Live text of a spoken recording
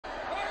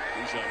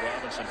Bijan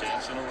Robinson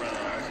dancing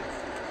around.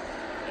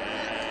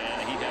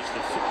 And he has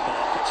the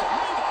football. Puts a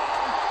move on.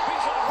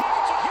 Bijan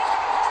Robinson, he's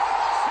going to hit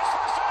his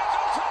first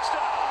NFL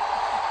touchdown.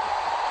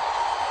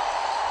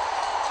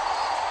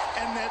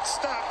 And that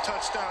stop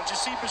touchdown. You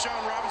see Bijan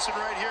Robinson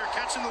right here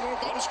catching the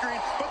little bubble screen.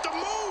 But the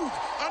move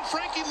on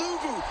Frankie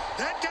Louvu.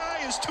 That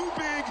guy is too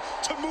big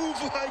to move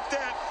like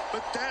that.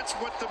 But that's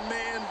what the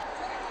man.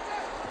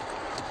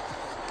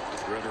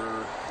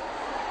 Ridder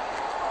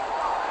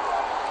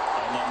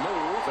on the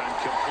move and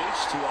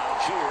completes to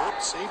Algier.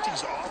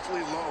 Safety's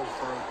awfully low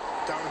for a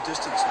down a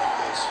distance like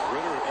this.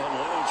 Ridder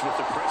unloads with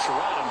the pressure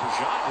on him.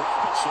 Bijan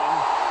Robinson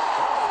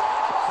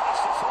across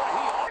the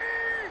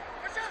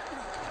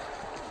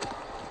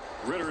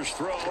 40. Ridder's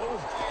throw.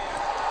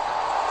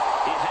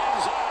 He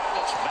hangs on.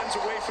 Bends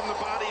away from the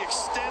body,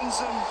 extends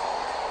him,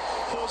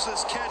 pulls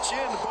this catch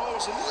in. The ball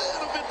was a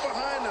little bit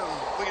behind him.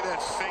 Look at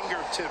that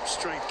fingertip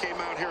strength. Came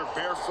out here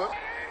barefoot.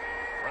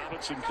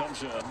 Robinson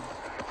comes in.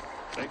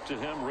 Take to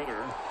him.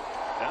 Ridder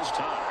has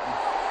time.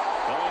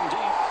 Going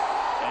deep.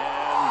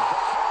 And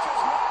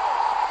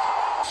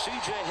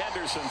C.J.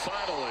 Henderson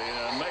finally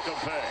and make a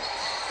pay.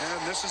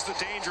 And this is the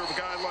danger of a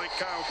guy like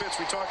Kyle Pitts.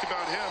 We talked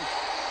about him.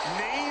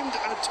 Named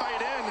a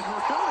tight end,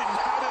 really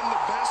not in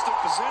the best of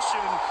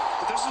position.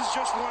 But this is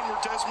just one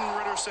where Desmond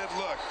Ridder said,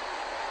 look,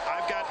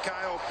 I've got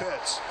Kyle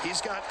Pitts.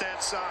 He's got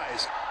that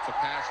size. It's a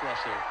pass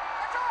rusher.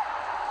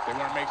 They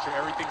want to make sure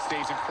everything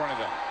stays in front of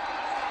them.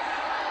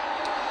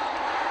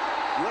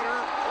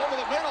 Ridder over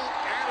the middle,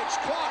 and it's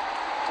caught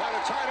by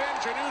the tight end,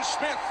 Janu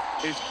Smith.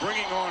 Is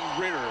bringing on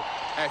Ridder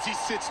as he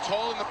sits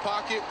tall in the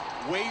pocket,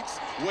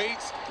 waits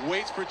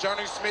for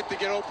Janu Smith to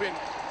get open.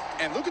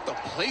 And look at the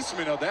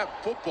placement of that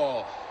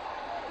football.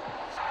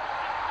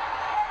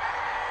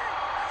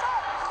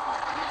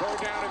 Third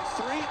down and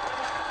 3.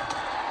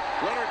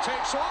 Ridder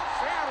takes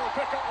off and will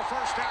pick up the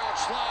first down.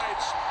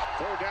 Slides.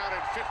 Third down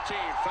and 15.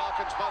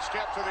 Falcons must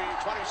get to the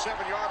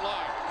 27-yard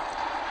line.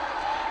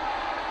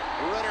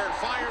 Ridder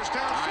fires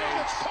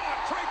downfield. It's caught.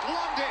 Drake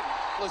London.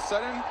 All of a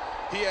sudden,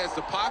 he has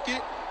the pocket,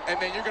 and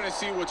then you're going to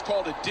see what's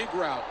called a dig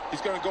route.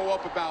 He's going to go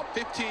up about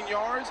 15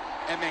 yards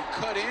and then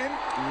cut in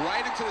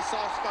right into the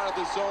soft spot of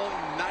the zone.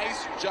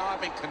 Nice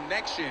job and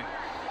connection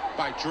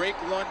by Drake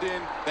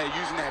London. They're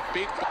using that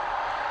big.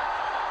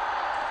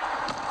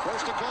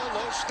 First and goal,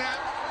 low snap.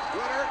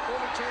 Ridder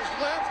moving to his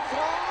left,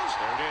 throws.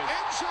 There it is.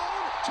 End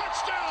zone,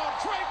 touchdown,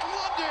 Drake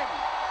London.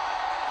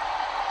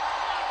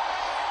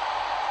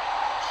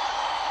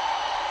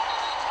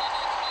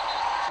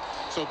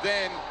 So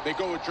then they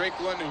go with Drake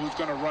London, who's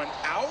going to run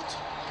out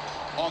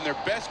on their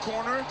best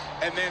corner.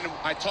 And then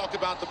I talked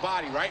about the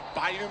body, right?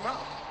 Body him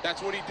out.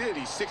 That's what he did.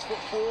 He's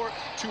 6'4",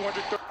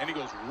 230, and he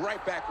goes right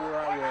back where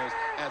I was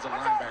as a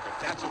linebacker.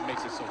 That's what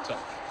makes it so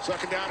tough.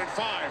 Second down and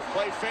 5.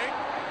 Play fake.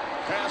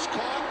 Pass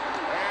caught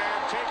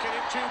and taken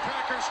into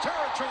Packers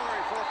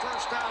territory for a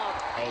first down.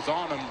 I was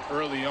on him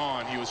early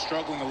on. He was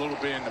struggling a little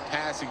bit in the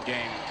passing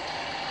game.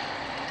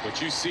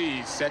 But you see,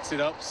 he sets it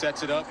up,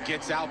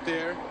 gets out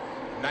there.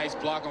 Nice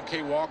block on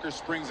K. Walker,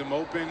 springs him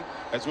open,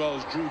 as well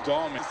as Drew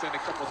Dahlman. Send a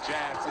couple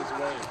jabs his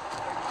way.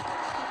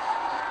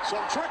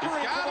 Some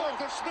trickery from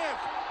the Smith.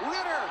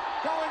 Ridder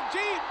going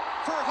deep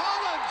for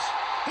Hollins.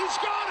 He's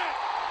got it.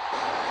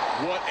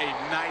 What a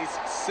nice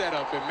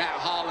setup. And Matt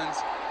Hollins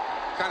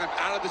kind of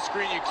out of the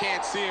screen. You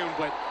can't see him,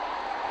 but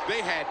they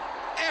had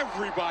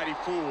everybody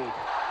fooled.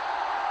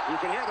 You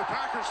can hear the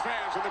Packers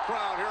fans in the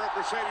crowd here at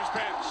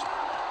Mercedes-Benz.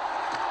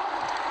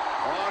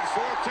 On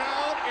fourth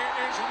down, it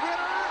is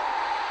Ridder.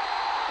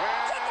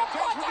 And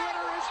Desmond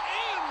Ridder is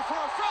in for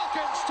a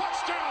Falcons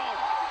touchdown.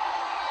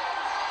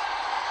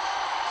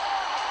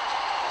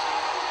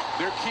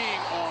 They're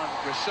keying on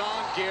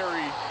Rashawn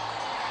Gary.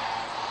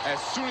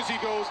 As soon as he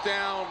goes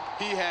down,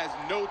 he has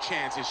no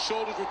chance. His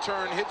shoulders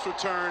return, hips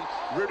return.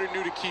 Ridder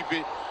knew to keep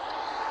it.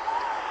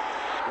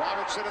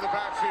 Robinson in the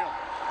backfield.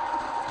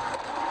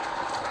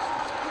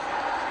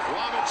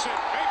 Robinson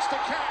makes the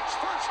catch.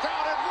 First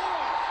down and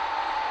more.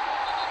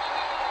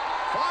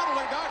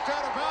 Finally knocked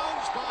out of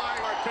bounds by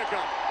our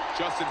pickup.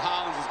 Justin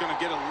Hollins is going to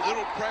get a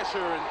little pressure,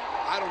 and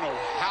I don't know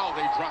how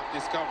they dropped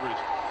this coverage.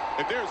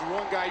 If there's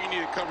one guy you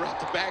need to cover out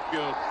the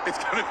backfield,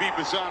 it's going to be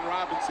Bijan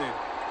Robinson.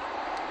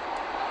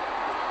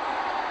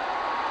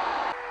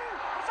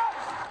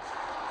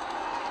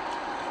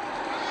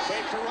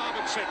 Fake to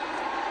Robinson.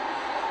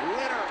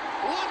 Ridder,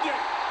 London.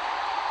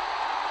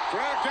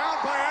 Dragged down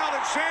by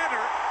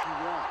Alexander.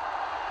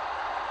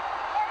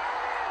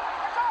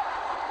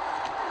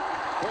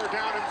 Third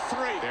down and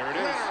 3. There it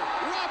is. Ridder,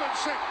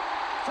 Robinson.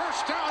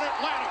 First down,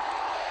 Atlanta.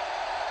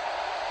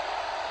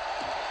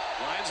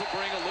 Lions will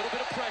bring a little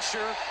bit of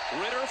pressure.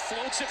 Ridder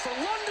floats it for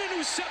London,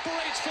 who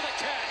separates for the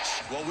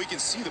catch. Well, we can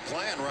see the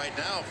plan right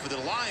now for the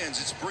Lions.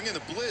 It's bringing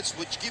the blitz,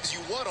 which gives you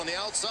what on the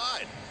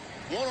outside?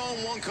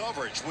 One-on-one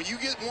coverage. When you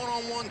get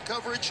one-on-one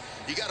coverage,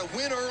 you got to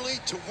win early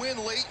to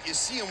win late. You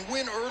see him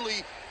win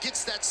early,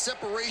 gets that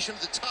separation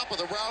at the top of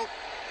the route.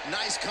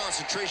 Nice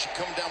concentration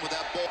coming down with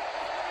that ball.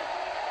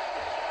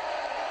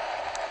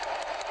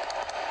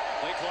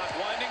 Play clock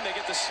winding, they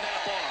get the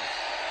snap off.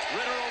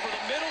 Ridder over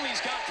the middle,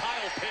 he's got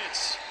Kyle Pitts.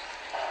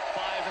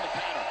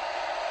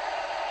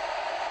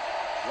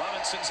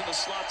 Robinson's in the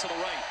slot to the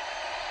right.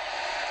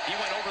 He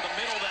went over the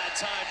middle that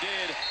time,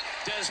 did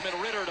Desmond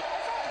Ridder.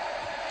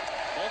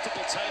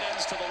 Multiple tight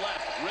ends to the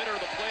left. Ridder,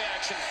 the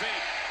play-action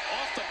fake.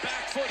 Off the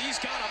back foot, he's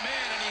got a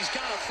man, and he's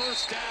got a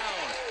first down.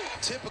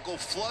 Typical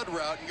flood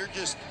route, and you're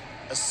just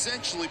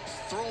essentially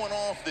throwing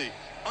off the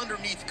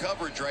underneath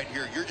coverage right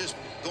here. You're just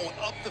going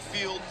up the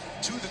field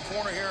to the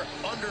corner here,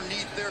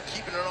 underneath there,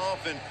 keeping it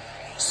off, and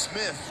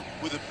Smith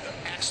with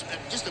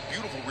just a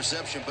beautiful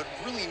reception, but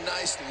really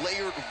nice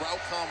layered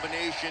route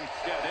combination.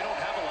 Yeah, they don't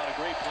have a lot of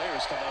great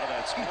players come out of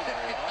that school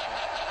very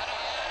often.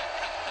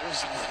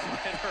 There's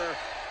Ridder.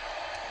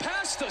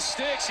 Past the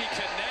sticks, he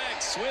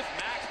connects with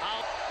Mac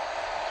Howell.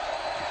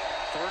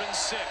 3rd and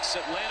 6.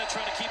 Atlanta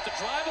trying to keep the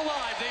drive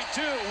alive. They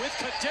do with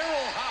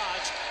Kadero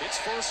Hodge. It's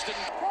 1st and...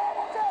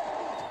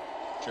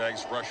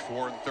 Jags rush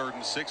 4 and 3rd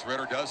and 6.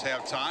 Ridder does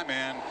have time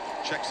and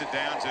checks it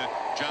down to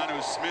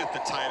Jonnu Smith, the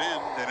tight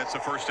end, and it's a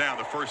first down.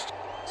 The first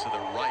to the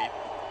right.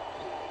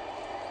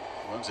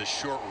 Runs a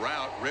short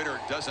route. Ridder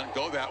doesn't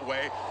go that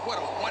way. What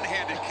a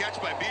one-handed catch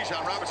by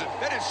Bijan Robinson.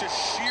 That is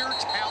just sheer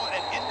talent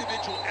and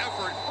individual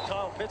effort.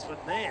 Kyle Pitts,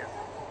 but man,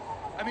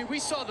 I mean, we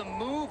saw the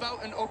move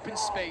out in open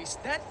space.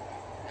 That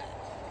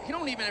he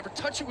don't even ever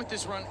touch it with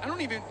this run. I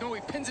don't even know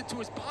he pins it to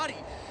his body.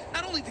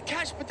 Not only the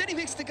catch, but then he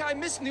makes the guy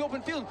miss in the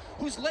open field,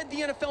 who's led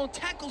the NFL in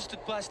tackles the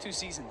last 2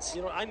 seasons.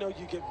 You know, I know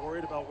you get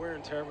worried about wear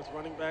and tear with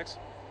running backs.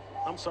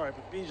 I'm sorry,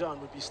 but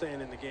Bijan would be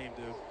staying in the game,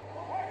 dude.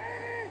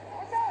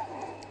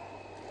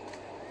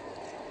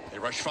 They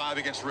rush 5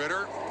 against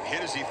Ridder.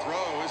 Hit as he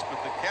throws,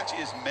 but the catch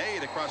is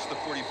made across the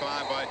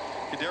 45 by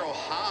Kadero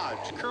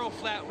Hodge. Curl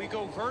flat. We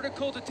go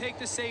vertical to take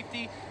the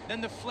safety,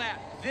 then the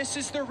flat. This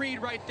is the read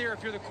right there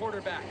if you're the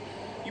quarterback.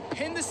 You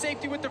pin the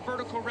safety with the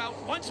vertical route.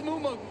 Once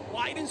Muma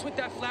widens with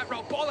that flat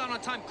route, ball out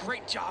on time.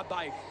 Great job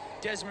by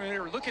Desmond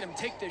Ridder. Look at him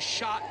take this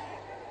shot.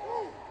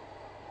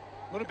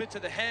 A little bit to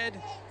the head.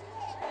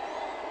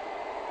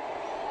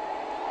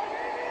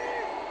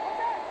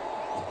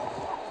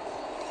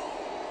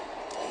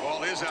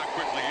 Ball is out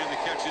quickly, and the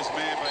catch is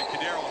made by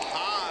Kadero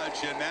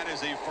Hodge, and that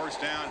is a first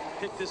down.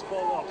 Pick this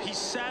ball up. He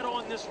sat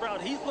on this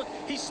route.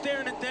 He's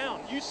staring it down.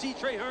 You see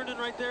Trey Herndon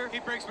right there? He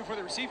breaks before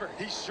the receiver.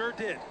 He sure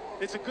did.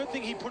 It's a good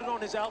thing he put it on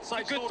his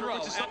outside shoulder, throw,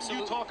 which is something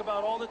you talk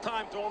about all the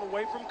time, throwing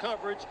away from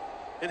coverage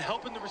and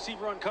helping the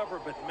receiver uncover.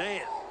 But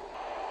man,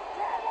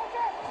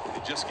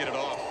 They just get it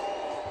off.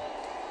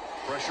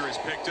 Pressure is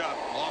picked up.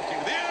 Lofting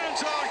to the end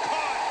zone,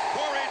 caught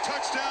for a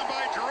touchdown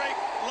by Drake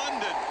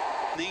London.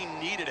 They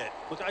needed it.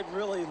 look, I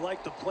really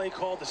like the play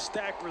call, the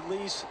stack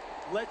release.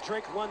 Let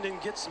Drake London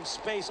get some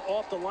space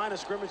off the line of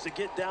scrimmage to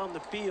get down the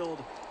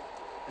field.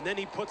 And then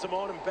he puts him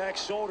on him back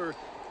shoulder.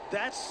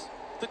 That's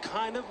the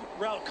kind of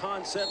route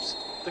concepts,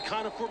 the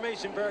kind of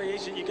formation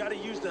variation you got to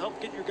use to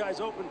help get your guys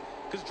open,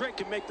 because Drake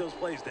can make those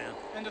plays, Dan.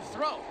 And the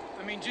throw.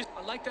 I mean,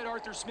 I like that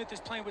Arthur Smith is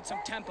playing with some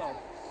tempo.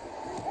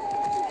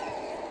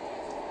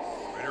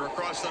 Ridder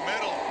across the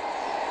middle.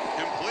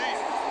 Complete.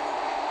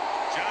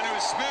 Jonnu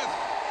Smith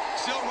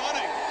still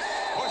running.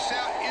 Pushed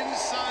out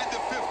inside the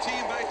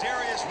 15 by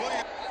Darius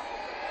Williams.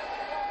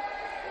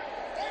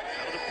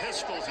 Out of the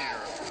pistol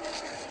here.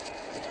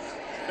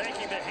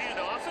 Making the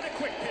handoff and a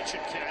quick pitch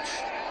and catch.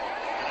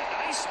 And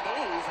a nice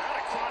move out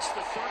across the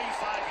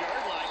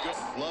 35-yard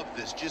line. Love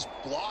this. Just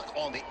block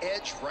on the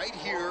edge right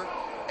here,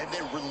 and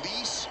then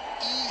release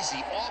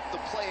easy off the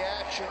play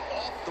action,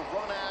 off the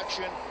run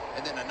action,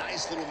 and then a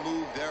nice little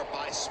move there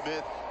by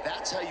Smith.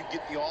 That's how you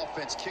get the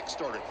offense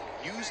kick-started.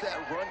 Use that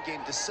run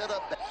game to set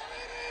up that.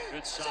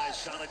 Good size,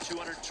 shot at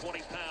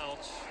 220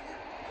 pounds.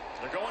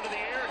 They're going to the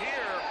air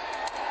here.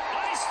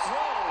 Nice throw.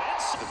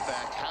 The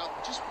fact,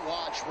 just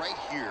watch right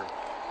here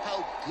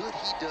how good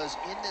he does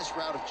in this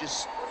route of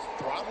just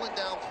throttling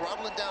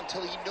down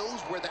till he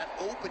knows where that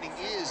opening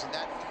is in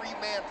that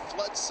 3-man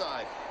flood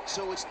side.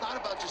 So it's not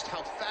about just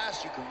how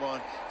fast you can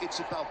run, it's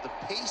about the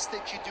pace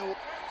that you do.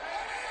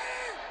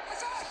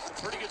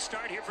 Pretty good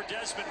start here for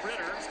Desmond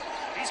Ridder.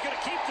 He's going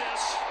to keep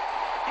this.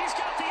 He's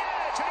got the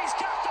edge, and he's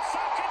got the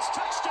Falcons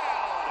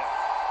touchdown.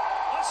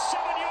 A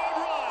 7-yard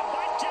run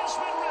by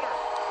Desmond Ridder.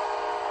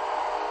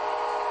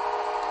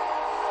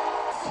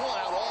 Pulling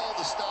out all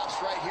the stops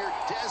right here.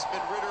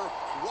 Desmond Ridder,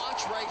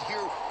 watch right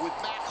here with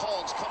Mac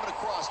Hollins coming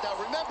across. Now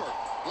remember,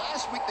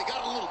 last week they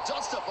got a little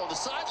dust up on the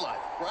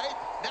sideline, right?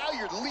 Now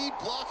you're lead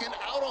blocking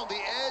out on the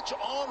edge,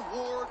 on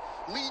Ward,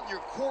 leading your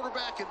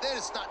quarterback, and then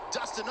it's not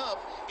dusting up.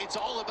 It's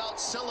all about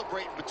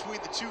celebrating between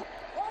the two.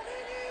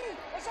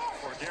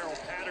 Darrell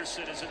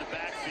Patterson is in the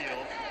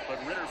backfield, but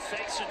Ridder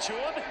fakes it to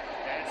him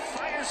and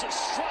fires a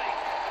strike.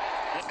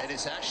 And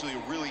it's actually a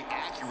really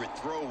accurate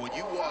throw. When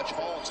you watch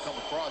Hollins come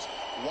across,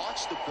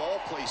 watch the ball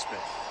placement.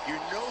 You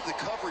know the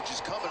coverage is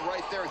coming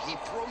right there. He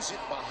throws it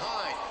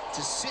behind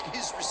to sit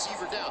his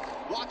receiver down.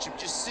 Watch him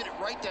just sit it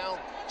right down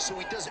so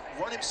he doesn't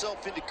run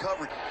himself into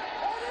coverage.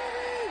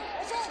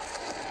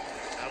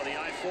 Out of the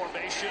I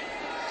formation,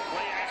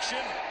 play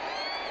action,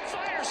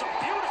 fires a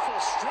beautiful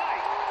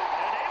strike.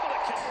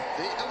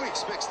 Nobody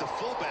expects the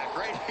fullback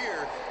right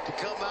here to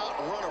come out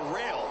and run a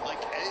rail. Like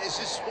it's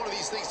just one of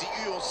these things that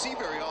you don't see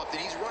very often.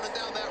 He's running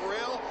down that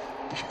rail,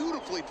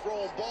 beautifully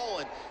thrown ball,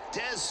 and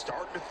Dez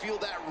starting to feel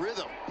that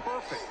rhythm.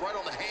 Perfect, right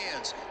on the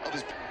hands of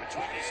his...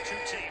 Between these two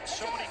teams,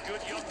 so many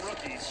good young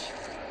rookies.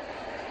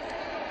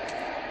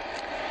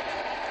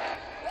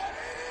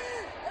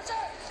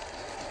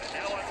 And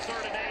now on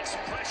 3rd and 8,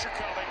 some pressure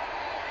coming.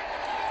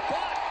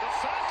 But the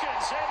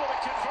Falcons able to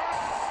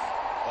convert.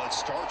 Well, it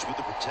starts with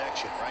the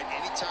protection, right?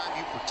 Anytime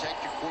you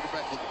protect your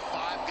quarterback with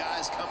 5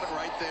 guys coming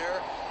right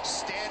there,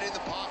 stand in the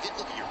pocket,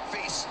 look at your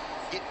face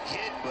getting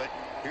hit, but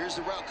here's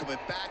the route coming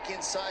back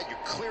inside. You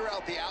clear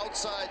out the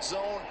outside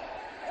zone.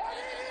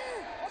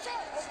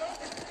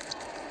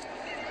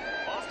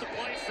 Off the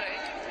play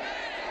fake.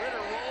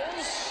 Ridder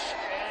rolls,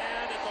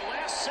 and at the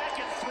last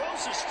second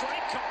throws a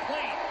strike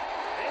complete.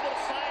 Able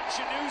to find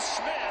Janu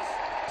Smith.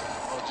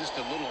 Oh, just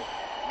a little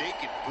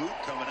naked boot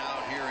coming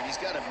out here, and he's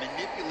got to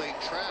manipulate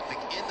traffic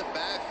in the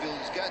backfield.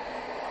 He's got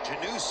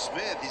Janu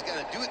Smith. He's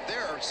got to do it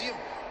there. See him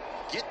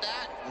get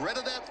that, rid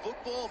of that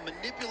football,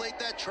 manipulate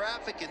that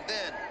traffic, and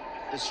then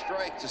the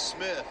strike to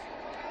Smith.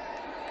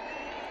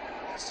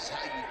 This is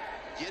how you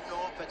get an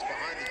offense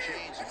behind the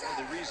chains, and one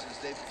of the reasons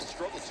they've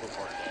struggled so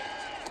far today.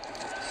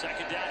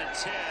 2nd down and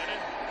 10.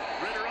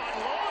 Ridder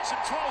unloads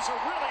and throws a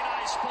really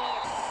nice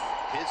ball.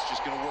 Pitts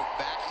just going to work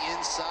back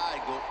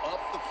inside, go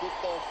up the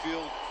football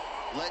field,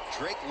 let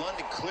Drake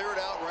London clear it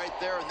out right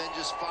there, and then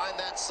just find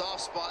that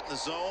soft spot in the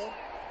zone.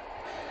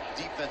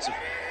 Defensive,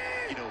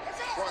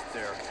 front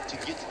there to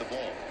get to the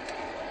ball.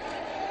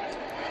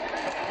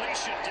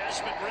 Completion,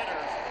 Desmond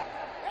Ridder.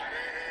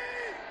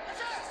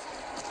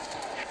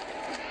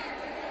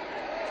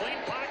 Clean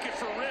pocket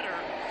for Ridder.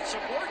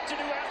 Some work to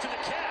do after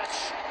the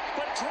catch,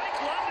 but Drake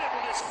London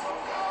with his...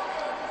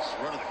 Just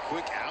running the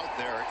quick out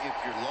there if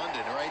you're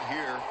London right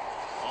here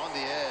on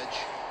the edge.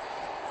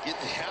 Get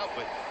the out,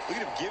 but look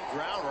at him give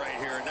ground right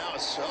here. And now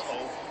it's,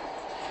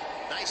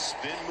 nice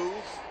spin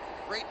move.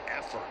 Great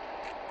effort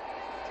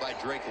by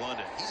Drake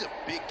London. He's a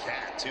big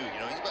cat, too.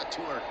 He's about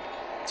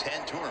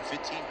 210,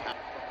 215 pounds.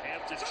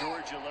 Hampton,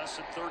 Georgia, less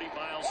than 30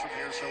 miles from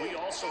here, so he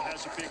also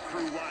has a big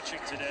crew watching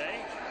today.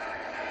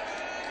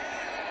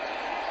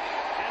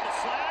 And the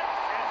flat,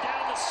 and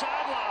down the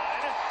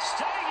sideline,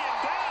 staying in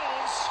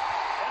bounds,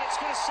 and it's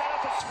going to set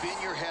up a... Spin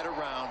your head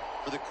around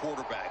for the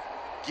quarterback.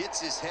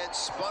 Gets his head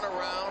spun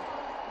around.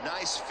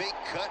 Nice fake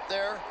cut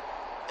there,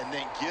 and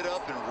then get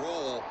up and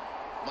roll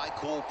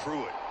Michael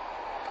Pruitt.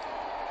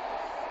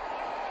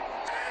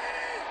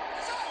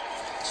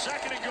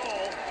 2nd and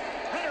goal.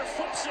 Ridder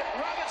flips it.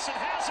 Robinson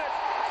has it.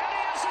 And he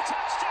has a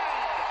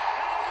touchdown.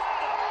 And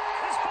Atlanta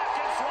is back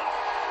in front.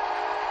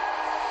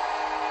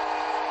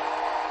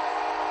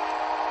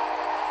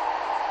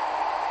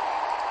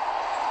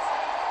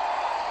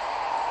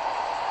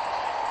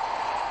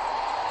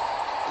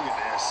 Look at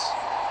this.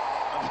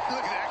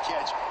 Look at that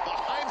catch.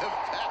 Behind the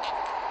back.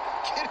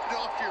 Get it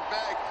off your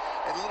back.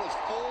 And a little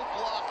full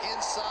block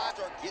inside.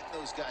 Start getting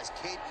those guys.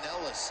 Caden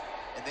Ellis.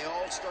 And they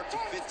all start to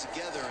fit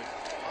together and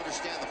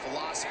understand the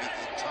philosophy that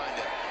they're trying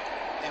to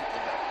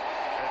implement.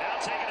 They're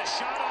now taking a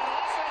shot on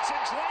offense,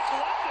 and Drake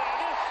London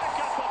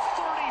got the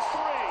 33.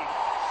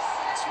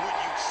 It's when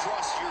you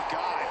trust your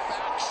guy.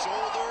 Back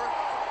shoulder,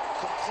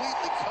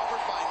 completely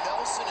covered by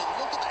Nelson, and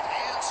look at the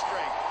hand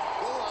strength.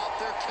 Go out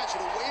there, catch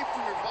it away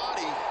from your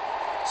body.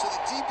 So the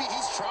DB,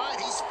 he's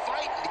trying, he's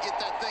fighting to get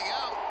that thing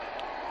out.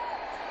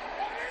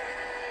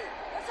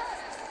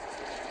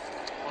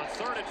 On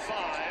 3rd and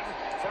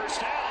 5,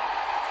 first down.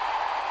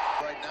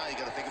 Right now, you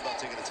got to think about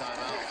taking a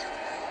timeout.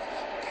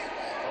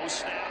 No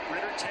snap,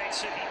 Ridder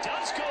takes it. He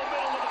does go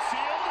middle of the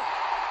field.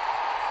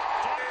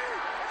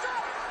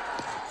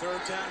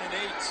 3rd down and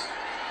 8.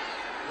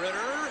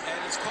 Ridder, and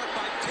it's caught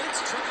by Pitts,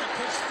 trying to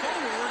push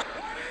forward.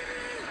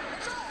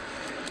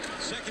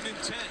 2nd and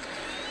 10.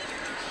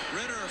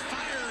 Ridder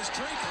fires.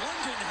 Drake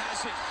London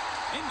has it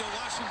into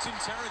Washington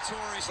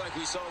territory. It's like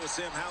we saw with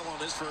Sam Howell on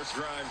his first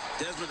drive.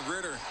 Desmond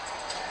Ridder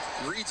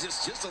reads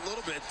this just a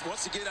little bit,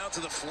 wants to get out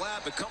to the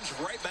flat, but comes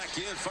right back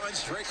in,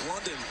 finds Drake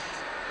London.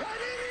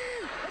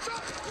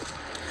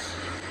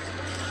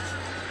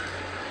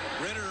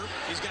 Ridder,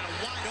 he's got a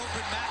wide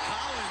open Matt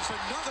Collins,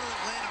 another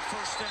Atlanta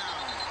first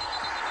down.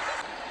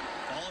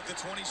 Ball at the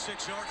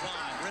 26-yard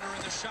line. Ridder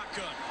in the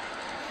shotgun.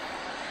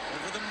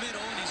 Over the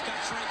middle, and he's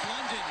got Drake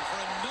London for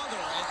another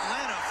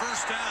Atlanta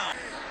first down.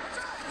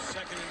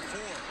 2nd and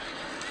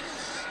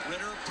 4.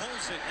 Ridder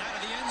pulls it out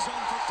of the end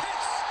zone for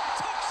Pitts.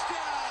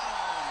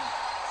 Touchdown!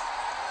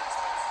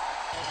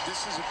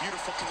 This is a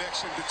beautiful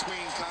connection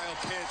between Kyle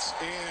Pitts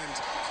and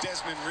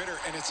Desmond Ridder,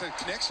 and it's a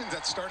connection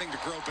that's starting to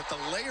grow, but the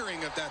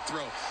layering of that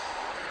throw.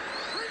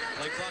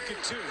 Play clock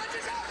at 2.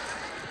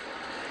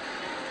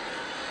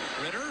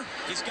 Ridder,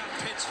 he's got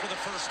Pitts for the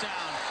first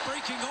down.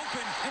 Breaking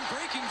open and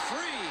breaking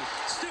free.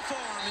 Stiff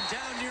arm and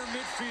down near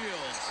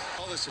midfield.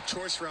 All this a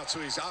choice route, so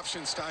he's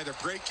options to either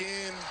break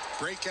in,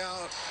 break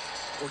out,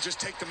 or just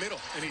take the middle.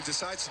 And he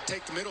decides to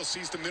take the middle,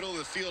 sees the middle of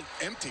the field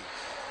empty.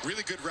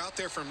 Really good route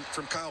there from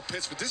Kyle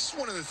Pitts, but this is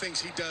one of the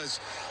things he does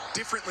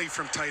differently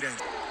from tight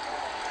end.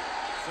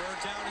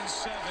 3rd down and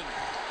 7.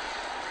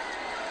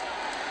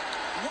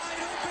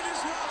 Wide open. it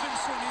is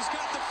Robinson. He's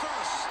got the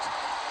first.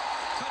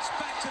 Cuts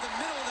back to the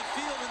middle of the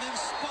field and then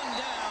spun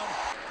down.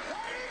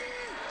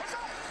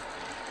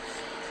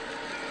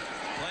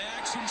 Play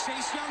action.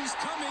 Chase Young's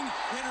coming.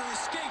 Ridder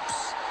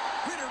escapes.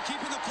 Ridder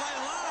keeping the play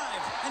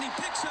alive. And he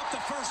picks up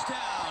the first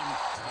down.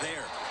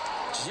 There.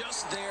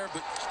 Just there,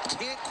 but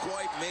can't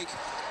quite make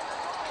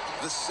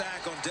the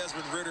sack on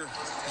Desmond Ridder.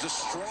 He's a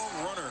strong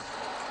runner.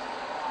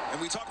 And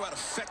we talk about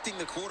affecting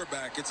the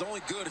quarterback. It's only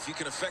good if you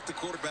can affect the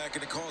quarterback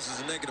and it causes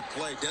a negative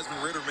play.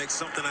 Desmond Ridder makes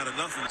something out of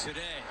nothing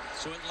today.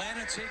 So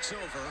Atlanta takes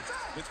over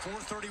with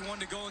 4:31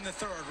 to go in the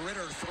third.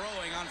 Ridder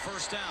throwing on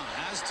first down.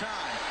 Has time.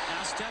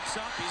 Now steps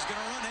up. He's going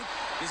to run it.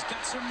 He's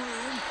got some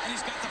room, and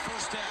he's got the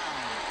first down.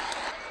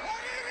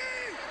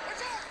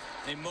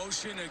 A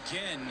motion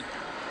again.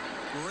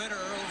 Ridder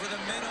over the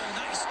middle.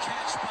 Nice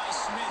catch by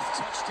Smith.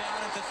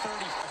 Touchdown at the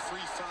 30.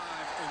 3-5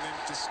 and then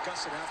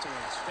discuss it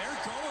afterwards. They're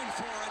going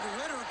for it.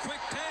 Ridder, quick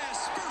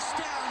pass. First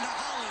down to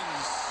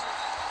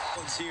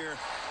Hollins. Here,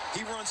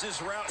 he runs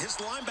his route. His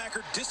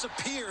linebacker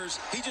disappears.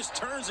 He just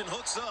turns and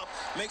hooks up.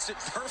 Makes it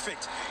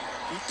perfect.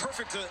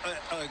 Perfect,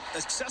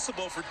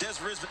 accessible for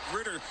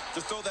Ridder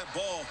to throw that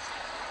ball.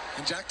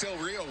 And Jack Del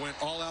Rio went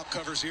all-out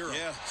cover zero.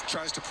 Yeah.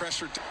 Tries to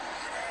pressure.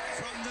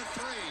 From the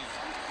 3.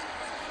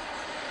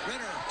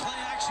 Ridder, play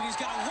action. He's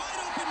got a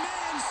wide-open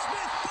man.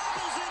 Smith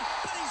bobbles it,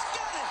 but he's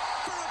got it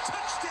for a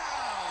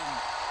touchdown.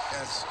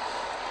 As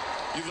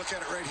you look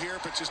at it right here,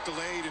 but just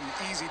delayed and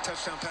easy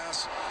touchdown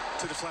pass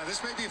to the flat. This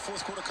may be a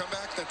fourth quarter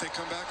comeback that they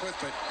come back with,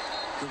 but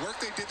the work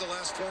they did the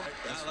last 4.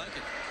 I like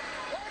it.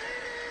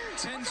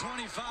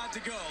 10:25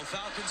 to go.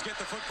 Falcons get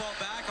the football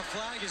back. A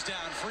flag is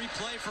down. Free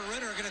play for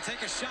Ridder. Going to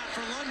take a shot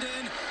for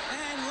London.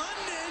 And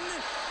London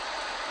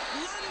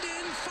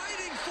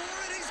fighting for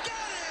it. He's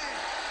got it.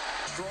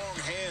 Strong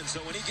hand. So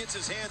when he gets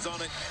his hands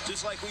on it,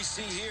 just like we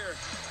see here,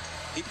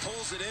 he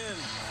pulls it in.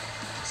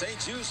 St.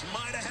 Juice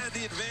might have had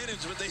the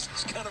advantage, but they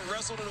just kind of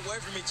wrestled it away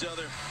from each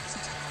other.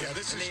 Yeah,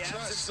 this is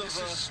trust. This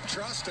is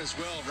trust as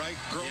well, right?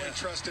 Growing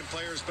trust in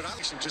players, but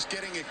just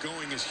getting it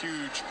going is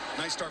huge.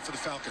 Nice start for the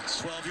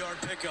Falcons.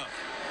 12-yard pickup.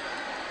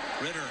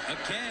 Ridder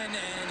again,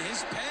 and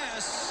his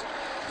pass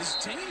is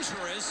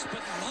dangerous,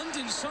 but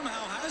London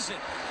somehow has it.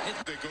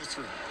 They go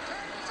through.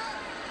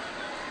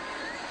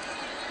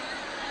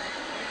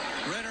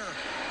 Ridder,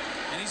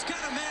 and he's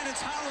got a man.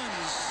 It's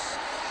Hollins.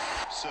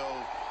 So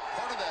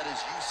part of that is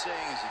you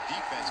saying as a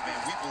defense, man,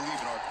 we believe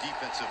in our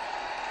defensive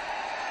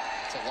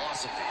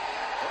philosophy.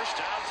 First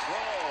down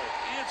throw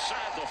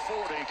inside the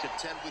 40.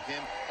 Contend with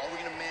him. Are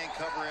we going to man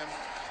cover him?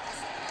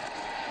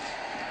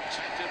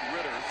 Protected.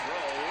 Ridder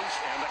throws,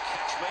 and the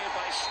catch made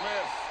by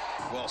Smith.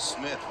 Well,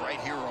 Smith right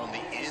here on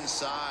the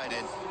inside,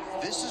 and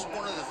this is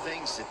one of the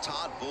things that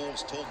Todd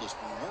Bowles told us.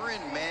 When we're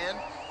in man,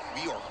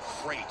 we are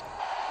great.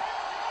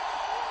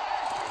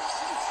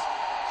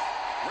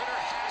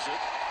 Ridder has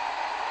it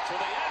to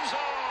the end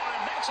zone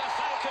and makes a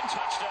Falcon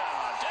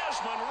touchdown.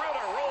 Desmond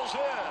Ridder rolls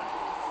in.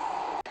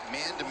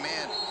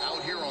 Man-to-man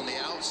out here on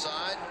the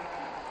outside,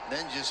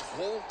 then just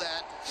hold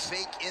that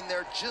fake in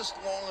there just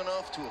long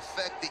enough to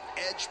affect the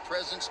edge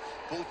presence,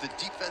 both the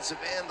defensive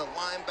and the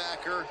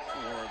linebacker.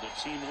 For the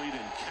team lead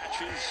in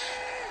catches.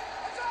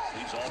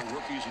 These all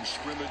rookies in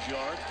scrimmage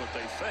yards, but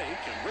they fake,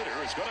 and Ridder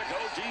is going to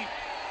go deep.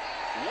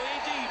 Way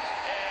deep,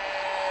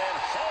 and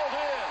hauled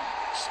in.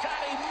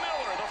 Scotty Miller.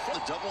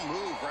 The double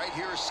move right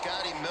here is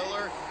Scotty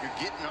Miller. You're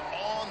getting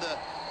on the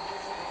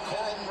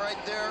Carlton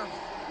right there.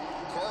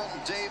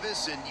 Carlton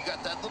Davis, and you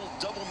got that little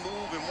double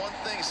move. And one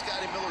thing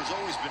Scotty Miller's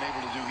always been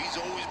able to do, he's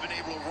always been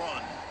able to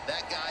run.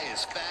 That guy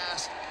is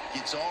fast,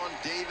 gets on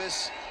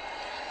Davis.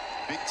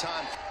 Big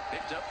time.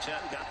 Picked up 10,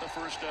 got the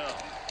first down.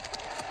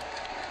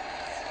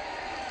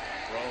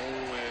 Throw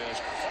is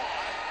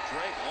caught.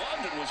 Drake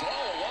London was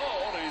all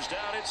alone. He's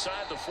down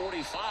inside the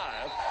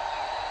 45.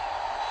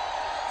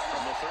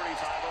 From the 35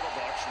 of the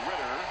Bucs,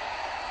 Ridder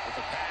with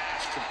the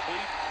pass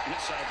complete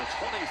inside the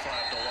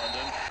 25 to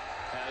London.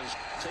 Has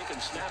taken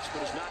snaps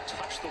but has not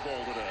touched the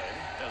ball today,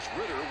 as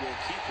Ridder will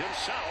keep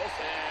himself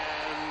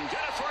and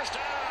get a first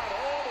down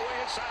all the way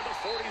inside the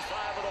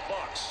 45 of the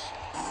Bucs.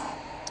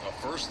 Well,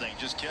 first thing,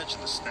 just catching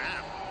the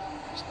snap.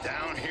 It's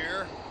down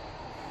here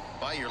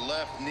by your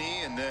left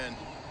knee, and then,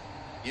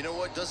 you know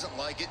what, doesn't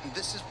like it. And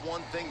this is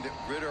one thing that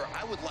Ridder,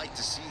 I would like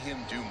to see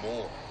him do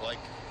more. Like,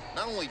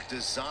 not only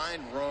design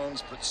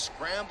runs, but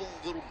scramble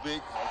a little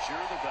bit. Algier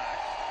in the back.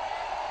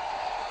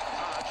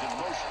 Hodge in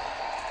motion.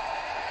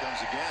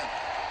 Comes again.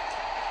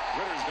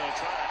 Ridder's going to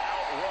try to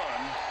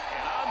outrun,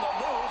 and on the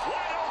move,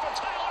 wide open,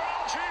 Tyler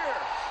Algier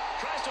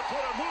tries to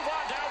put a move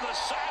on down the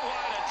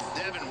sideline. And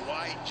Devin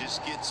White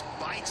just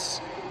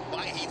bites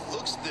by. He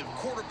looks at the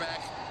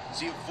quarterback as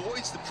he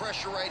avoids the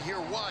pressure right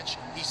here. Watch,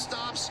 he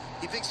stops.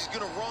 He thinks he's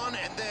going to run,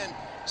 and then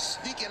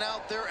sneaking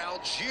out there,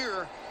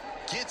 Algier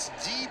gets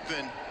deep,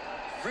 and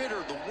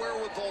Ridder the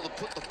wherewithal to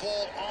put the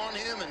ball on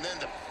him, and then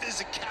the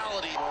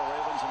physicality. More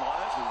Ravens and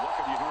Lions, we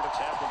welcome you here to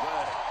Tampa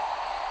Bay.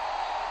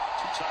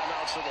 2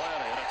 timeouts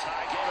Atlanta in a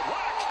tie game.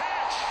 What a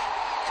catch!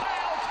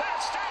 Kyle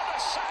Pitts down the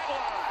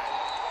sideline.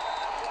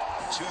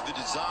 to the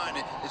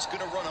design. It's going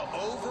to run an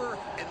over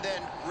and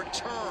then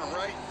return,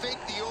 right? Fake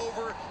the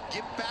over,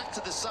 get back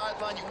to the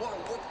sideline. You want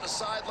to work the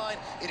sideline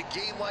in a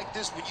game like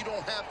this when you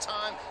don't have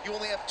time. You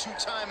only have 2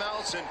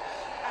 timeouts. And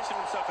Passing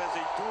himself as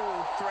a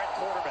dual threat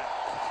quarterback.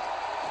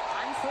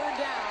 On 3rd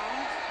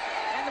down,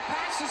 and the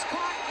pass is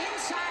caught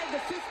inside the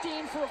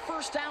 15 for a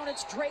first down.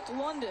 It's Drake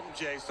London.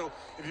 Jay, so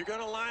if you're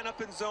going to line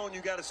up in zone, you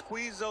got to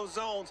squeeze those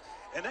zones,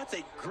 and that's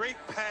a great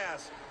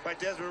pass by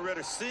Desmond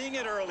Ridder, seeing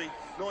it early,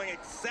 knowing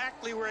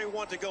exactly where he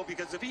wants to go,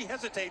 because if he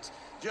hesitates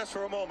just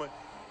for a moment,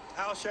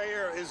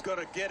 Al-Shaair is going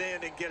to get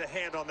in and get a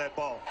hand on that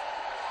ball.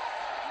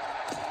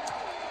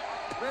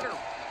 Ridder,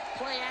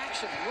 play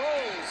action,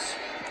 rolls,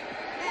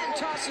 and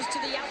tosses to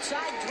the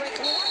outside. Drake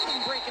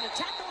London breaking a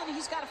tackle, and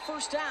he's got a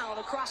first down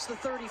across the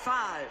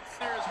 35.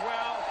 There as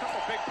well, a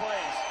couple big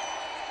plays.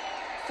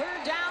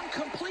 3rd down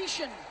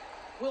completion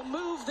will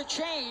move the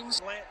chains.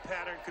 Slant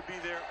pattern could be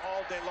there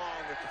all day long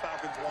if the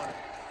Falcons want it.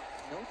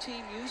 No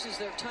team uses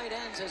their tight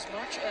ends as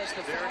much as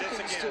the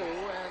Falcons do,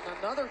 and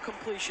another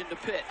completion to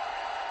Pitt.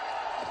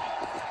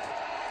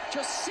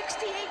 Just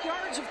 68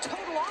 yards of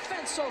total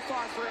offense so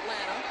far for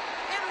Atlanta.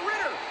 And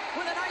Ridder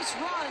with a nice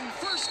run,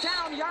 first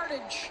down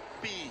yardage.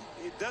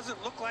 It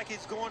doesn't look like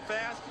he's going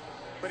fast,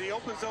 but he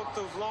opens up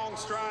those long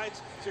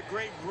strides. It's a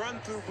great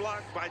run-through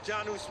block by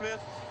Jonnu Smith,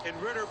 and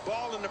Ridder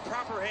ball in the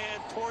proper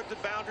hand toward the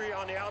boundary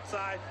on the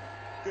outside.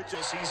 Good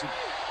job. Season.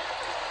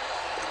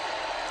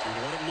 And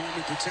what a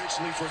moment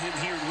potentially for him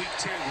here in Week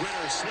 10.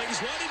 Ridder slings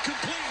one and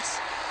completes.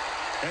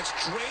 That's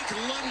Drake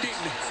London.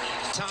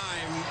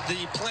 Time,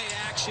 the play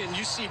action,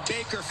 you see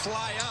Baker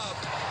fly up,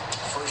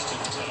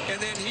 and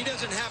then he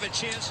doesn't have a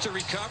chance to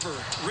recover.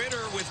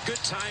 Ridder with good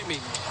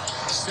timing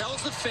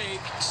sells the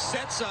fake,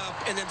 sets up,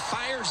 and then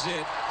fires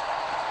it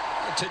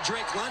to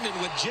Drake London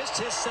with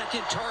just his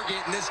 2nd target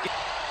in this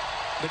game.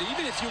 But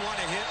even if you want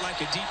to hit like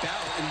a deep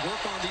out and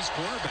work on these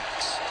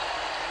cornerbacks,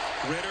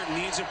 Ridder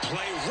needs a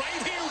play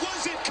right here.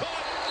 Was it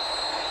caught?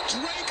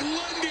 Drake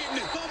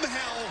London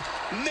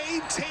somehow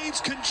maintains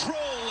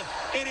control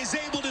and is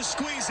able to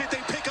squeeze it.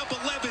 They pick up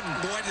 11.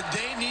 boy, did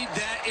they need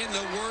that in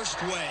the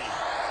worst way.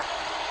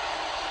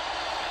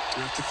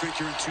 You have to think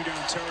you're in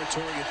 2-down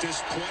territory at this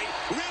point.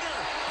 Ridder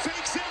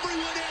fakes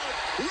everyone out.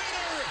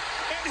 Ridder,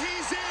 and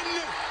he's in.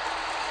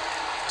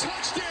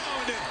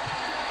 Touchdown.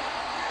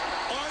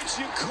 Arch,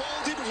 you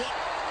called it.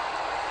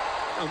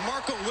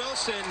 Marco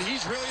Wilson,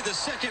 he's really the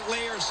 2nd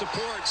layer of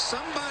support.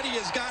 Somebody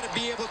has got to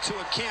be able to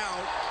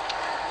account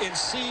and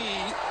see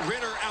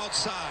Ridder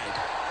outside.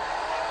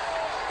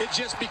 It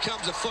just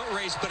becomes a foot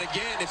race. But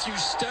again, if you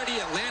study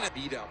Atlanta,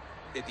 beat up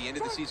at the end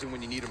of the season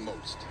when you need him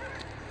most.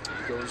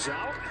 He goes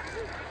out.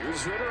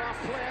 Here's Ridder off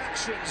play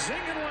action.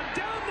 Zinging one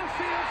down the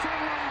field for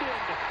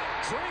London.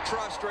 Drake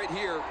trust right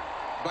here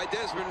by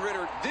Desmond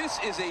Ridder. This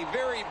is a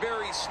very,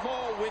 very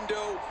small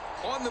window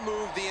on the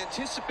move. The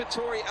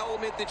anticipatory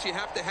element that you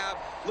have to have.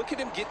 Look at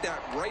him get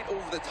that right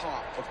over the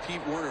top of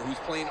Pete Werner, who's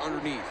playing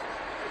underneath.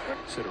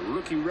 Set a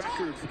rookie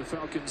record for the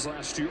Falcons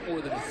last year,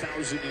 more than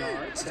 1,000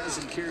 yards.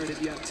 Hasn't carried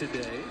it yet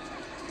today.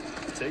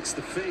 Takes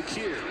the fake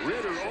here.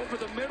 Ridder over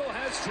the middle,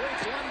 has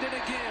Drake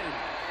London again.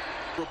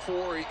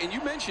 Rapport, and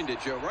you mentioned it,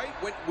 Joe, right?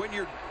 When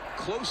you're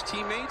close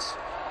teammates,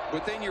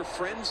 but then you're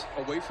friends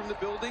away from the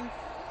building,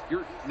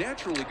 you're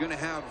naturally going to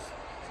have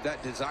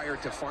that desire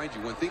to find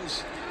you when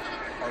things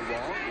are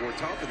wrong or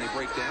tough and they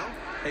break down.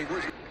 Hey,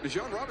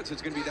 Bijan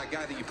Robinson's going to be that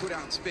guy that you put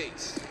out in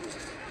space.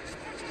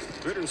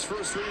 Ridder's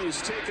first read is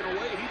taken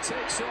away. He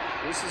takes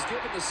off. This has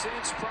given the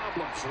Saints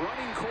problems.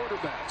 Running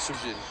quarterbacks.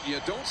 You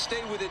don't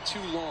stay with it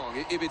too long.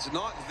 If it's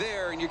not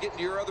there and you're getting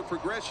to your other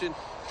progression,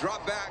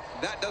 drop back.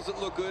 That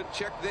doesn't look good.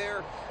 Check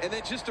there. And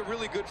then just a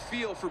really good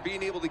feel for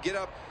being able to get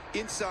up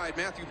inside.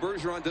 Matthew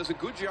Bergeron does a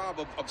good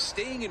job of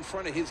staying in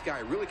front of his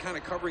guy, really kind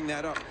of covering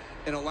that up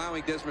and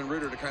allowing Desmond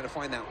Ridder to kind of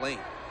find that lane.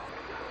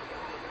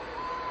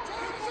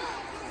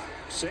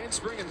 Saints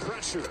bringing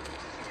pressure.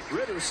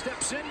 Ridder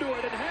steps into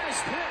it and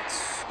has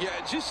Pitts. Yeah,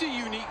 just a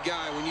unique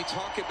guy when you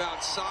talk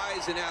about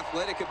size and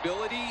athletic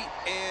ability,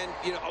 and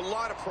you know, a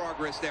lot of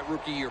progress that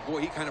rookie year.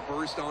 Boy, he kind of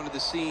burst onto the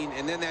scene,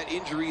 and then that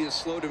injury has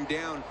slowed him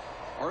down.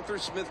 Arthur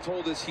Smith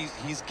told us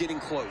he's getting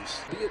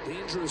close. Be a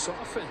dangerous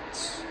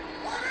offense.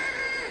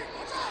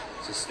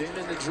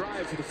 Sustaining the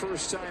drive for the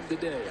first time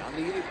today. On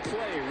the 8th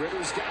play,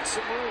 Ridder's got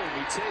some room.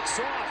 He takes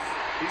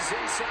off. He's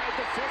inside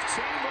the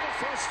 15 with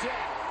a first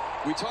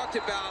down. We talked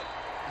about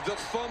the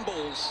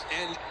fumbles,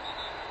 and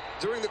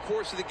during the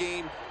course of the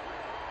game,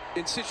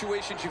 in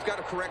situations, you've got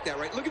to correct that,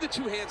 right? Look at the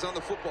 2 hands on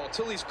the football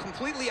till he's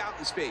completely out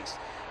in space.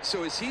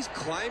 So as he's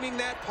climbing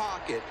that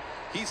pocket,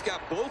 he's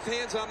got both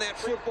hands on that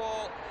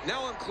football.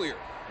 Now I'm clear.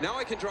 Now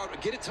I can drop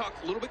it, get it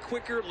tucked a little bit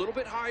quicker, a little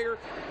bit higher.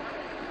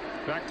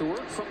 Back to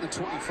work from the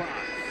 25.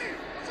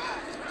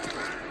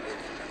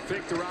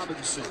 Fake to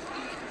Robinson.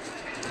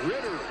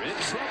 Ridder in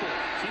trouble.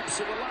 Keeps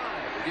it alive.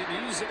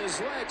 Again, using his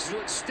legs to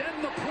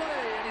extend the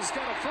play, and he's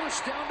got a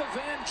first down to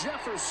Van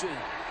Jefferson.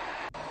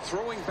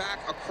 Throwing back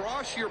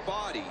across your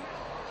body.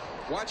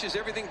 Watches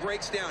everything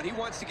breaks down. He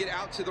wants to get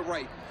out to the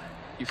right.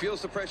 He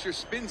feels the pressure,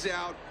 spins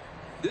out,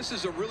 This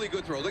is a really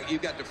good throw. Look,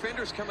 you've got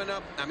defenders coming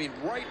up. I mean,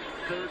 right.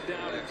 3rd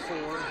down and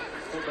 4.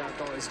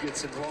 Fullback always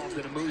gets involved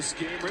in a Moose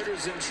game.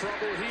 Ridder's in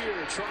trouble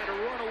here, trying to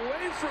run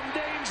away from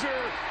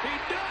danger. He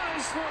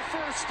does for a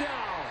 1st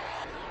down.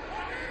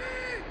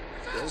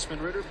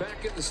 Desmond Ridder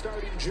back in the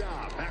starting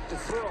job. Back to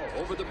throw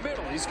over the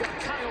middle. He's got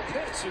Kyle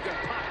Pitts, who got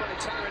popped by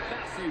Tyrann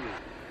Mathieu.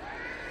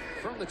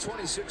 From the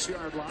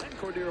 26-yard line,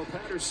 Cordero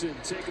Patterson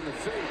taking the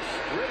fake.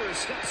 Ridder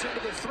steps into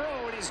the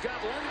throw, and he's got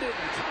London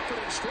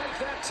confident straight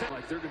that time.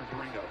 Like they're going to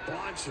bring a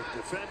bunch of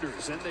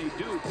defenders, and they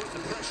do, putting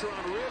the pressure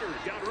on Ridder.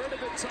 Got rid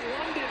of it to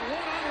London.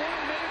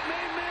 One-on-one,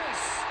 may miss.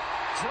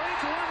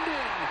 Drake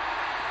London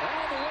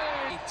all the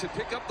way. To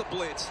pick up the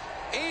blitz,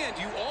 and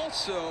you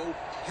also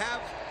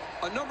have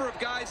a number of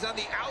guys on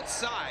the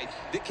outside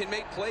that can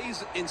make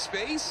plays in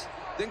space.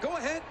 Then go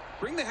ahead,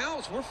 bring the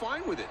house. We're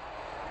fine with it.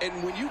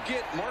 And when you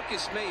get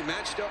Marcus May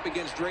matched up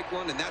against Drake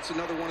London, that's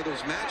another one of those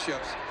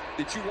matchups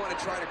that you want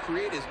to try to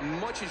create as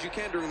much as you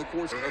can during the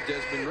course of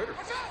Desmond Ridder.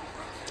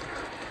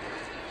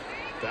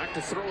 Back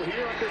to throw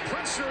here under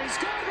pressure. He's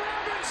got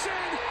Robinson.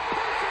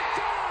 Perfect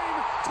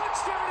time.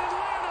 Touchdown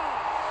Atlanta.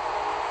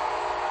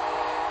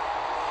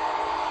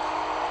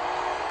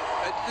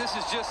 This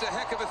is just a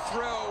heck of a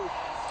throw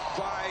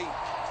by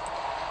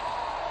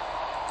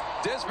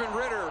Desmond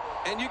Ridder.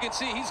 And you can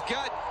see he's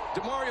got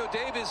Demario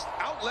Davis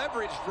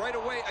out-leveraged right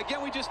away.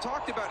 Again, we just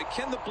talked about it.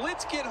 Can the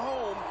blitz get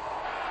home?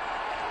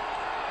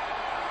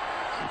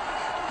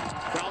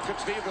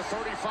 Falcons need the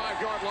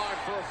 35-yard line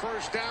for a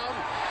 1st down.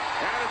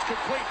 And it's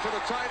complete to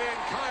the tight end,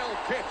 Kyle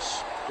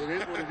Pitts. It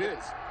is what it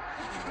is.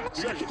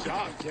 Second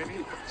job,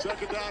 Kenny.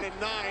 2nd down and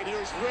 9.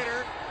 Here's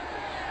Ridder.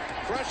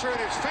 Pressure in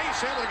his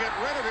face, able to get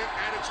rid of it,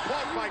 and it's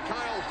caught by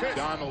Kyle Pitts.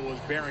 Donald was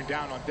bearing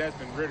down on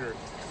Desmond Ridder.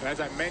 And as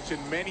I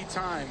mentioned many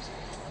times,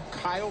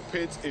 Kyle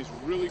Pitts is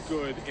really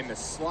good in the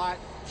slot,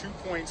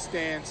 2-point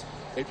stance.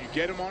 If you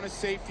get him on a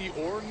safety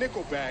or a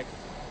nickelback,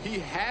 he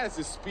has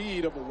the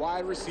speed of a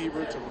wide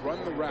receiver to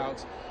run the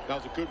routes. That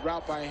was a good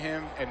route by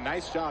him, and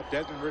nice job,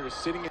 Desmond Ridder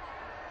sitting in.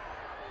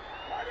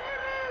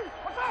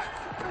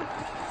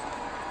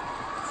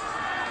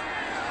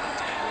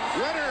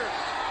 Ridder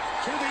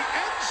to the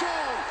end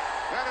zone,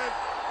 and a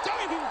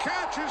diving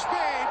catch is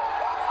made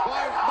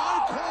by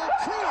Michael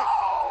Pruitt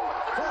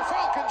for a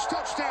Falcons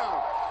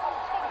touchdown.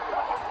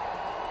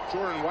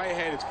 Jordan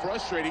Whitehead is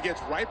frustrated. He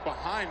gets right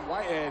behind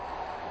Whitehead.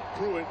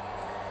 Pruitt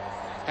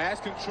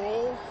has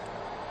control.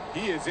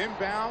 He is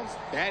inbounds.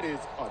 That is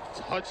a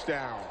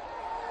touchdown.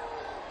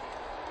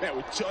 That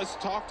we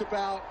just talked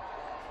about.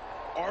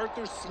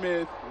 Arthur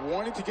Smith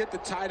wanting to get the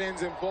tight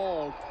ends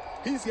involved.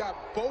 He's got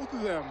both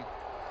of them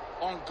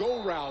on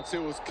go routes.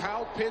 It was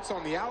Kyle Pitts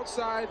on the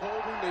outside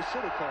holding. They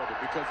should have called it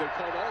because they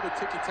called all the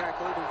ticky-tack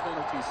holding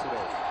penalties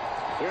today.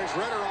 There's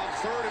Ridder on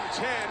 3rd and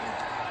 10.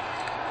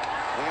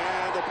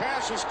 And the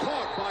pass is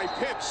caught by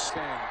Pitts.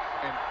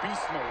 And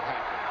beast mode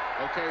happened.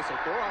 Okay, so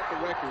throw out the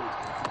records.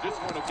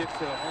 Just want to get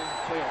to home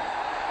playoff.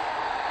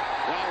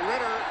 Now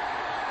Ridder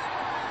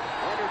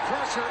under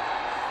pressure.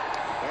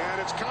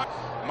 And it's caught.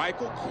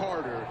 Michael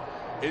Carter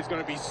is going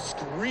to be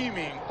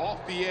screaming off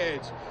the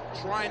edge,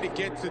 trying to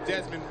get to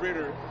Desmond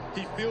Ridder.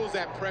 He feels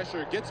that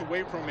pressure, gets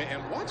away from it,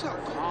 and watch how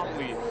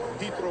calmly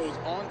he throws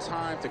on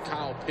time to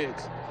Kyle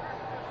Pitts.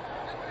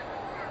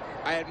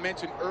 I had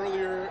mentioned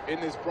earlier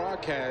in this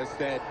broadcast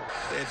that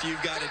if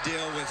you've got to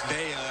deal with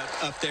Vea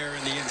up there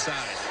in the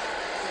inside.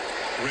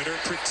 Ridder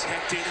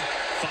protected,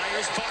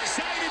 fires far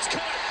side, it's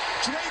caught.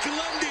 Drake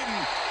London.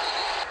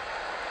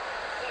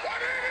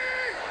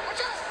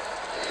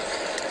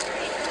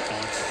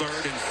 On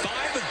 3rd and 5,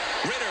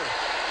 Ridder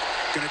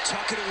gonna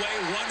tuck it away,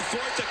 run for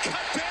it, the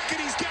cutback,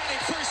 and he's got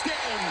it, 1st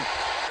down.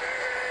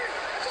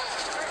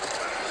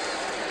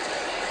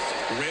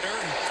 Ridder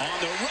on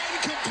the run,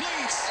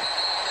 completes.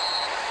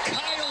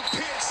 Kyle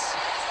Pitts.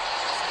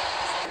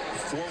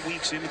 4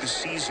 weeks into the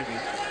season,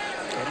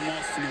 cut him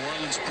off from New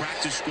Orleans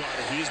practice squad,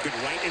 and he's been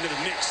right into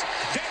the mix.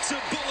 That's a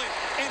bullet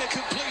and a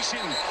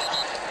completion.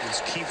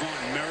 It's Kevon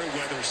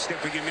Merriweather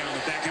stepping in now on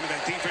the back end of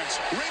that defense.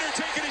 Ridder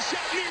taking a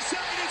shot near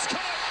side. It's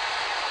caught.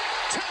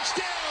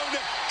 Touchdown,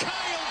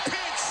 Kyle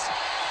Pitts.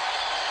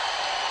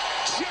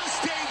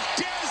 Just a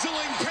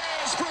dazzling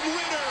pass from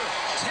Ridder.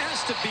 It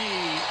has to be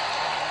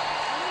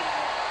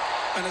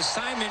an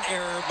assignment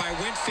error by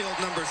Winfield,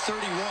 number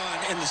 31,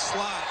 in the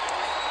slot.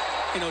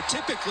 You know,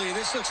 typically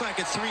this looks like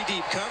a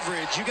 3-deep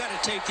coverage. You got to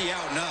take the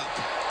out and up.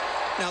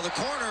 Now the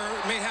corner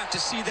may have to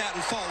see that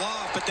and fall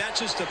off, but that's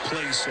just a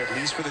place, at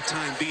least for the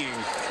time being.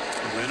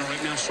 Atlanta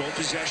right now sole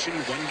possession,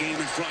 1 game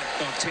in front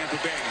of Tampa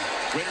Bay.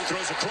 Ridder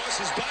throws across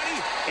his body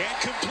and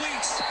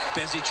completes.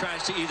 As he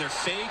tries to either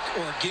fake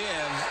or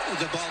give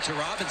the ball to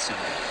Robinson.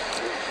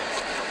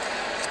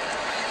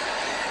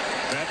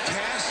 That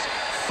pass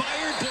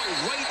fired, but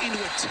right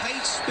into a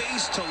tight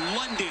space to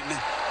London.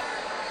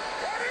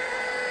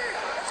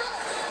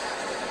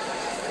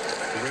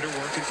 Ridder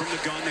working from the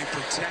gun. They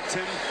protect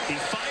him. He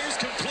fires,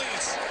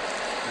 completes.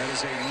 That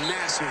is a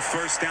massive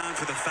 1st down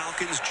for the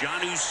Falcons.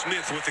 Jonnu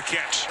Smith with the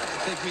catch. I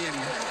think me and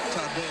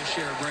Todd Bowles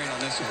share a brain on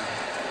this one.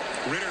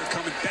 Ridder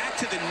coming back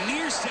to the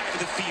near side of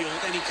the field,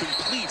 and he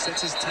completes.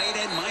 That's his tight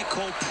end,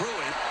 Michael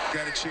Pruitt.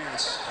 Got a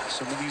chance.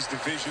 Some of these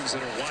divisions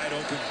that are wide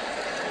open,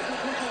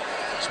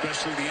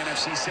 especially the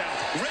NFC South.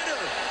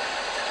 Ridder!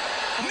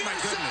 Oh, my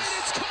goodness.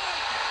 It's caught!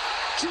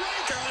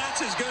 Drake! Oh,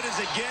 that's as good as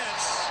it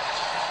gets.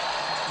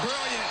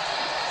 Brilliant.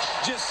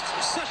 Just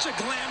such a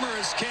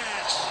glamorous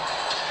catch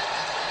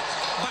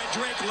by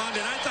Drake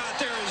London. I thought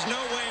there is no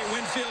way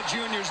Winfield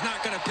Jr. is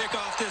not going to pick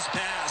off this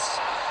pass.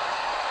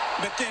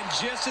 But then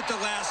just at the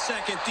last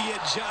second, the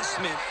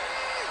adjustment.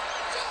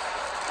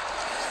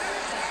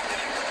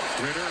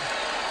 Ridder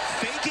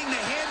faking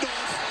the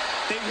handoff.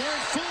 They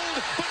weren't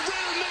fooled, but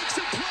Ridder makes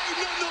a play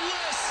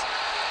nonetheless.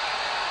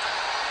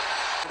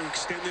 To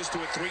extend this to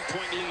a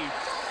 3-point lead.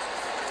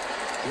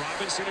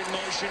 Robinson in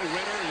motion.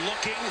 Ridder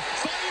looking.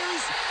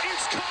 Fires.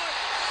 It's caught.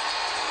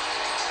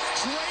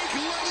 Drake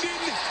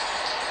London.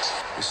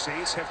 The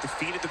Saints have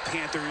defeated the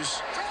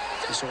Panthers.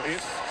 So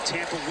if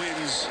Tampa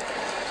wins,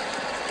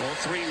 all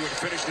three would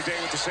finish the day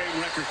with the same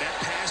record. That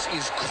pass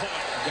is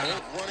caught.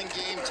 Running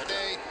game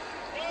today.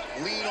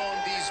 Lean on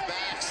these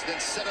backs, then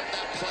set up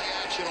that play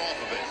action off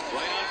of it.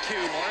 Right on cue,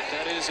 Mark.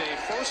 That is a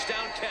first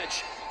down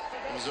catch.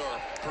 It was our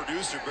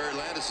producer, Barry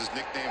Landis'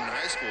 nickname in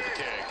high school, the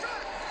Keg.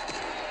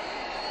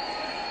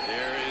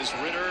 There is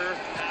Ridder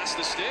past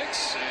the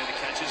sticks, and the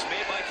catch is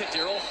made by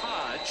Kadiril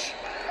Hodge.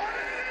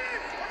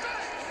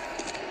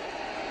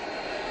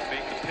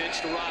 Make the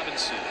pitch to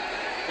Robinson.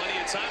 Plenty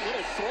of time,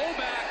 little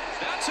throwback.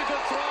 That's a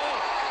good throw.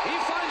 He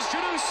finds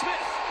Juju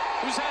Smith,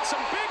 who's had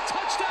some big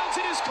touchdowns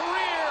in his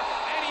career,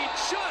 and he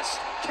just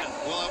kept...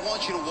 Well, I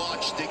want you to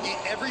watch. They get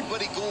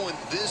everybody going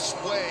this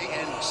way,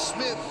 and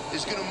Smith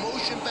is going to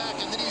motion back,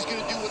 and then he's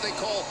going to do what they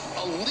call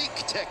a leak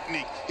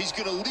technique. He's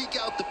going to leak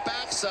out the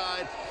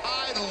backside,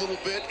 hide a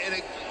little bit, and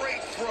a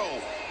great throw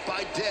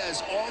by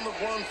Dez on the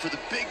run for the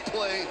big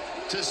play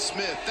to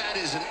Smith. That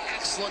is an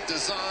excellent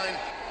design.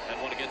 And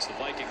one against the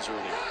Vikings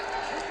earlier.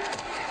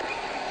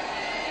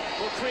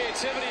 More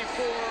creativity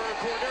for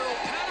Cordero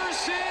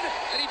Patterson,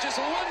 and he just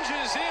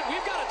lunges in.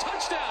 We've got a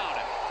touchdown.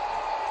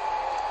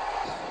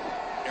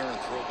 Aaron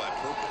throw by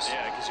purpose.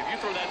 Yeah, because if you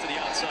throw that to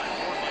the outside,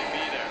 more might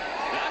be there.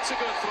 That's a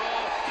good throw.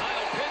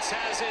 Kyle Pitts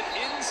has it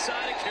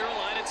inside of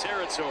Carolina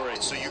territory.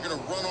 So you're going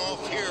to run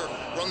off here,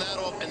 run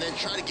that off, and then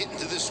try to get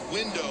into this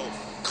window.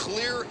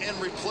 Clear and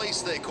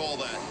replace, they call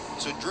that.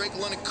 So Drake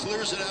London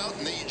clears it out,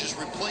 and then you just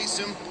replace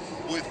him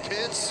with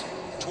Pitts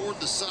toward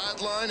the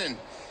sideline, and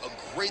a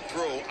great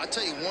throw. I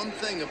tell you one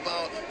thing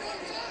about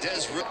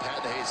Des Rip.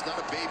 Hey, it's not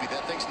a baby.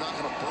 That thing's not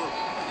going to burp.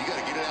 You got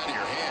to get it out of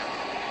your hand.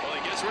 Well,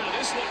 he gets rid of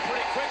this one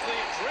pretty quickly,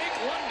 and Drake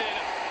London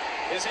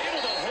is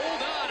able to hold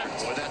on.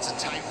 Boy, that's a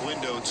tight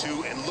window,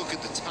 too, and look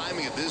at the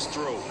timing of this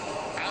throw.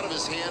 Out of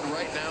his hand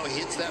right now,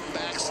 he hits that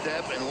back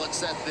step and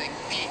lets that thing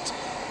eat.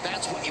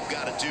 That's what you've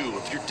got to do.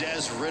 If you're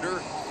Des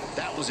Ridder,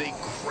 that was a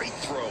great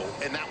throw,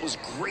 and that was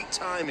great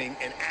timing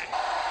and act.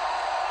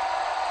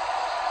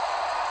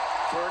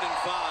 3rd and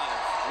 5.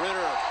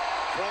 Ridder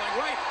throwing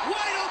right.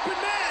 Wide open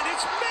man.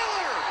 It's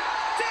Miller.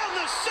 Down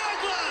the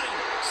sideline.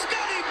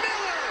 Scotty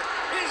Miller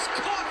is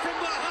caught from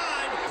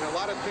behind. And a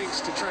lot of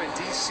things to try and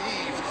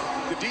deceive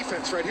the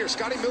defense right here.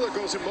 Scotty Miller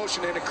goes in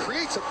motion, and it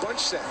creates a bunch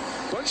set.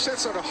 Bunch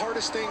sets are the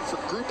hardest thing for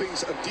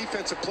groupings of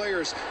defensive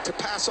players to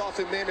pass off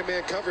in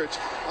man-to-man coverage.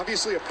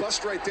 Obviously, a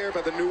bust right there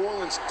by the New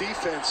Orleans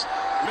defense.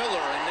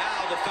 Miller, and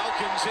now the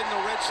Falcons in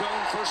the red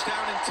zone. 1st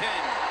down and 10.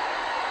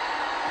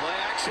 Play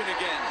action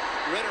again.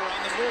 Ridder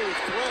on the move,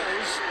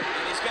 throws,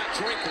 and he's got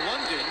Drake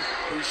London,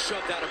 who's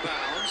shoved out of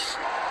bounds.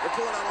 They're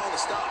pulling out all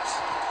the stops.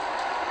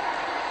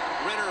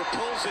 Ridder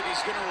pulls it,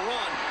 he's going to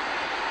run.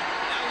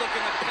 Now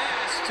looking to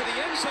pass to the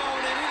end zone,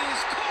 and it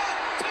is caught.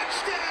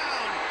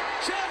 Touchdown,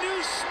 Jonnu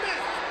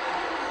Smith.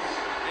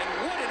 And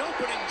what an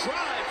opening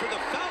drive for the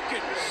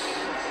Falcons.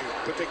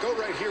 But they go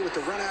right here with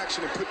the run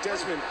action and put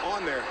Desmond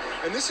on there.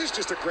 And this is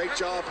just a great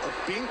job of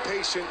being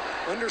patient,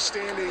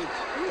 understanding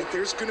that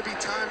there's going to be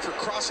time for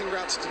crossing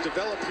routes to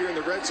develop here in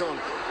the red zone.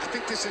 I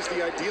think this is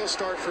the ideal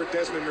start for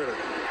Desmond Ridder.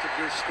 Look at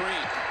your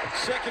screen.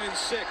 2nd and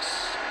 6.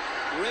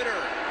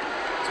 Ridder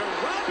to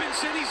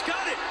Robinson. He's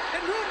got it.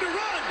 And room to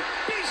run.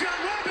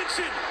 Bijan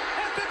Robinson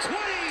at the 20.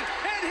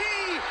 And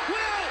he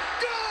will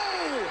go.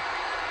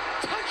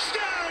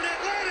 Touchdown,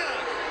 Atlanta.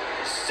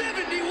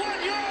 71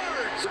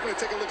 yards. We're going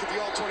to take a look at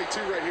the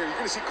all-22 right here. You're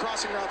going to see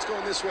crossing routes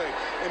going this way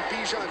and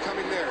Bijan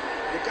coming there.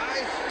 The guy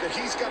that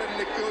he's got to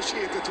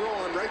negotiate the throw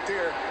on right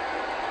there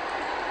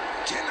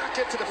cannot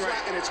get to the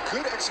flat, and it's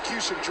good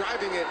execution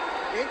driving it.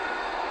 And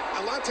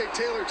Alontae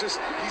Taylor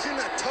he's in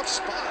that tough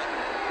spot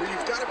where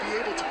you've got to be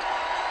able to.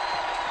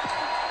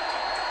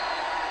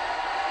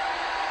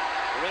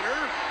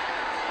 Ridder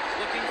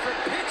looking for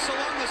Pitts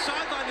along the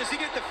sideline. Does he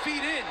get the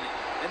feet in?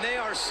 And they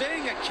are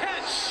saying a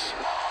catch.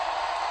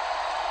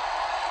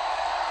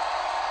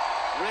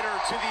 Ridder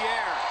to the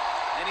air,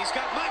 and he's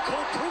got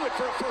Michael Pruitt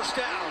for a 1st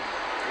down.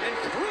 And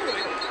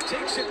Pruitt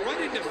takes it right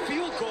into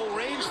field goal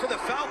range for the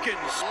Falcons.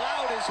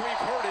 Loud as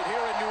we've heard it here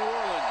in New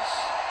Orleans.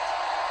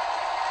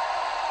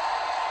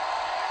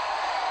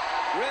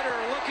 Ridder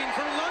looking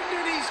for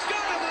London. He's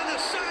got him on the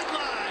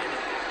sideline.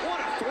 What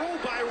a throw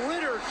by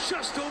Ridder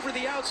just over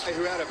the outside.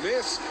 Who had a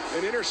miss,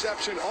 an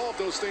interception, all of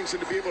those things,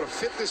 and to be able to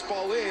fit this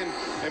ball in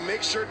and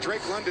make sure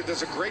Drake London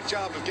does a great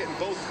job of getting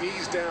both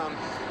knees down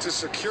to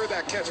secure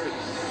that catch. But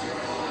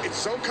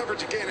it's zone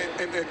coverage again,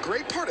 and a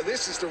great part of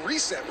this is the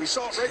reset. We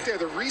saw it right there,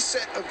 the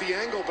reset of the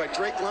angle by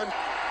Drake London.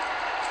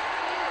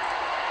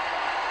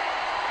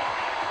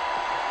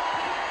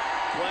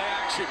 Play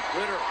action,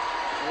 Ridder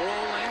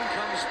rolling,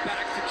 comes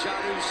back to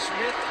Jonnu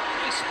Smith.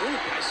 Nice move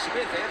by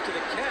Smith after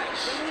the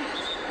catch.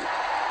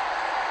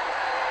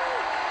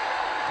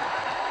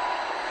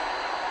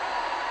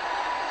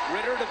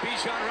 Ridder to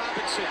Bijan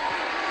Robinson.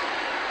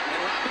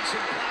 And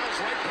Robinson plows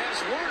right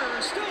past Warner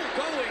and still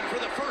going for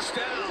the first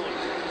down.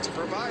 To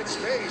provide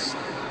space,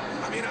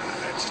 I mean,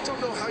 I just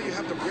don't know how you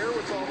have the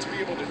wherewithal to be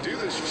able to do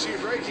this. You see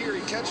it right here.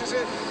 He catches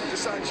it,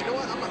 decides, you know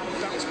what, I'm going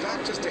to bounce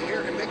back just a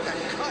hair and make that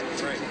cut.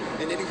 Right.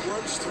 And then he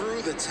runs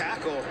through the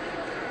tackle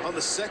on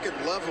the second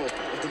level of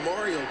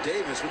DeMario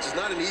Davis, which is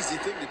not an easy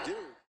thing to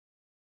do.